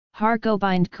Har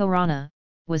Gobind Khorana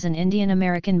was an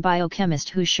Indian-American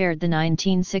biochemist who shared the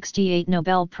 1968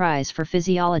 Nobel Prize for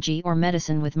Physiology or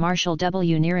Medicine with Marshall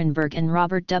W. Nirenberg and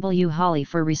Robert W. Holley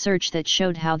for research that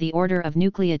showed how the order of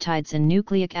nucleotides and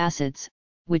nucleic acids,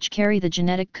 which carry the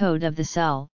genetic code of the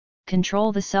cell,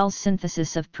 control the cell's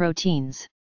synthesis of proteins.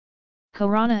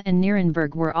 Khorana and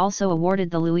Nirenberg were also awarded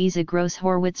the Louisa Gross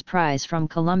Horwitz Prize from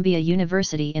Columbia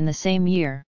University in the same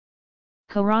year.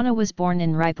 Khorana was born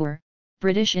in Raipur,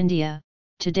 British India,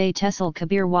 today Tehsil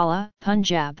Kabirwala,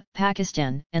 Punjab,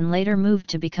 Pakistan, and later moved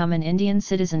to become an Indian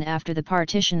citizen after the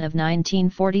partition of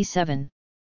 1947.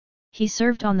 He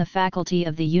served on the faculty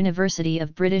of the University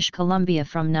of British Columbia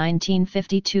from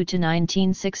 1952 to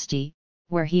 1960,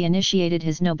 where he initiated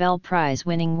his Nobel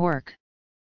Prize-winning work.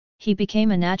 He became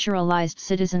a naturalized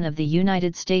citizen of the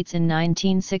United States in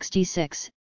 1966,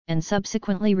 and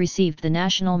subsequently received the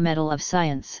National Medal of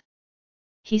Science.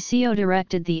 He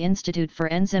co-directed the Institute for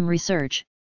Enzyme Research,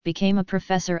 became a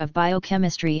professor of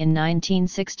biochemistry in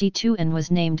 1962 and was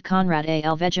named Conrad A.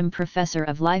 Elvehjem Professor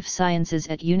of Life Sciences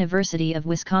at University of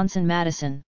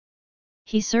Wisconsin-Madison.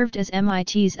 He served as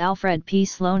MIT's Alfred P.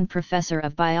 Sloan Professor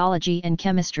of Biology and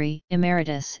Chemistry,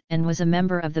 Emeritus, and was a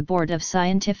member of the Board of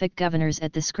Scientific Governors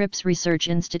at the Scripps Research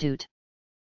Institute.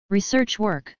 Research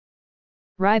work: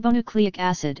 ribonucleic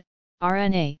acid,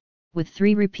 RNA, with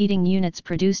 3 repeating units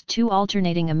produced 2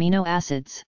 alternating amino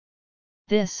acids.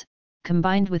 This,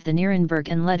 combined with the Nirenberg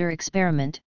and letter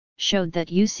experiment, showed that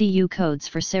UCU codes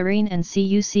for serine and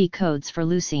CUC codes for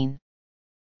leucine.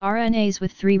 RNAs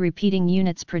with 3 repeating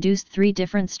units produced 3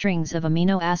 different strings of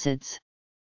amino acids.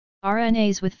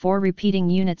 RNAs with 4 repeating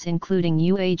units including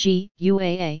UAG,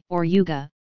 UAA, or UGA,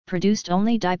 produced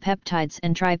only dipeptides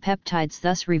and tripeptides,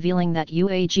 thus revealing that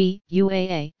UAG,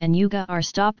 UAA, and UGA are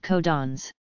stop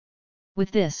codons.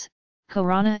 With this,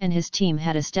 Khorana and his team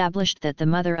had established that the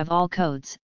mother of all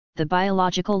codes, the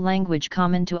biological language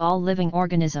common to all living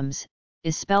organisms,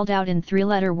 is spelled out in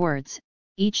 3-letter words,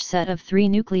 each set of 3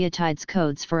 nucleotides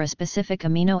codes for a specific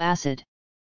amino acid.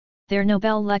 Their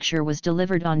Nobel lecture was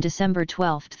delivered on December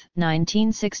 12,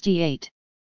 1968.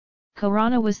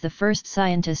 Khorana was the first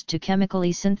scientist to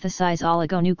chemically synthesize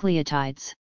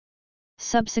oligonucleotides.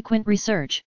 Subsequent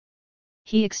research: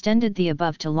 he extended the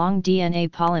above to long DNA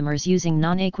polymers using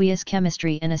non-aqueous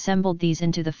chemistry and assembled these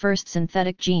into the first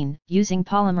synthetic gene, using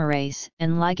polymerase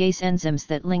and ligase enzymes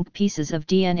that link pieces of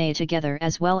DNA together,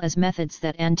 as well as methods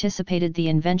that anticipated the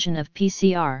invention of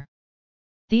PCR.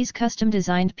 These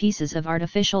custom-designed pieces of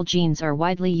artificial genes are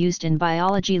widely used in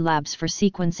biology labs for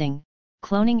sequencing,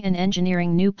 cloning and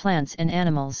engineering new plants and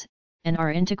animals, and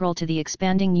are integral to the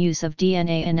expanding use of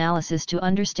DNA analysis to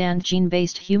understand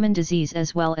gene-based human disease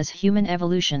as well as human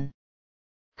evolution.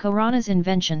 Khorana's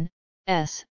inventions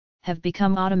have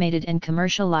become automated and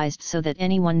commercialized so that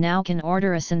anyone now can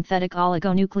order a synthetic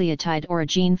oligonucleotide or a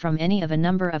gene from any of a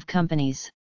number of companies.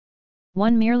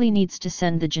 One merely needs to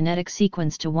send the genetic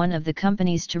sequence to one of the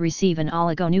companies to receive an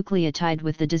oligonucleotide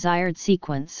with the desired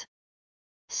sequence.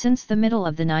 Since the middle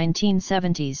of the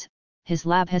 1970s, his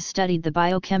lab has studied the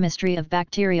biochemistry of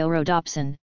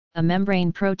bacteriorhodopsin, a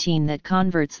membrane protein that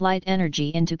converts light energy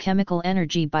into chemical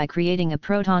energy by creating a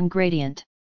proton gradient.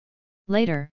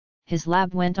 Later, his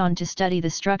lab went on to study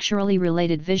the structurally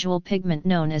related visual pigment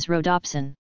known as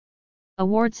rhodopsin.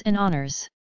 Awards and honors: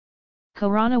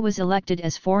 Khorana was elected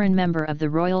as foreign member of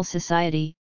the Royal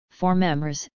Society, for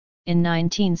members, in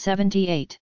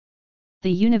 1978.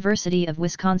 The University of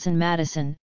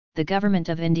Wisconsin-Madison, the Government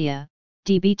of India,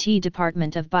 DBT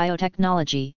Department of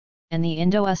Biotechnology, and the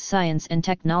Indo-US Science and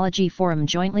Technology Forum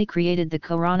jointly created the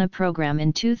Khorana program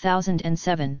in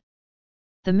 2007.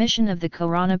 The mission of the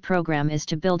Khorana program is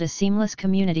to build a seamless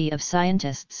community of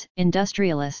scientists,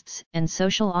 industrialists, and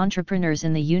social entrepreneurs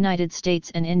in the United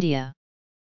States and India.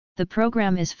 The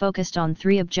program is focused on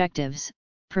 3 objectives: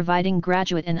 providing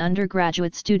graduate and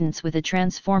undergraduate students with a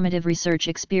transformative research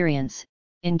experience,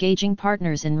 engaging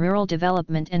partners in rural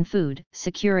development and food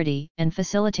security, and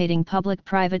facilitating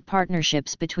public-private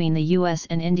partnerships between the U.S.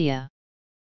 and India.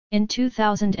 In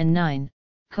 2009,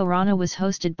 Khorana was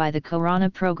hosted by the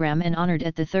Khorana program and honored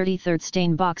at the 33rd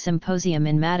Steinbach Symposium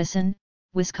in Madison,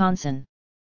 Wisconsin.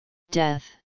 Death: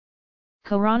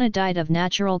 Khorana died of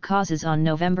natural causes on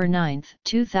November 9,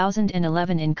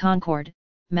 2011 in Concord,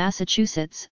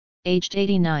 Massachusetts, aged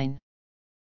 89.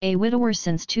 A widower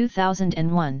since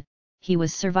 2001, he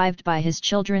was survived by his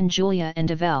children Julia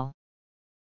and Avel.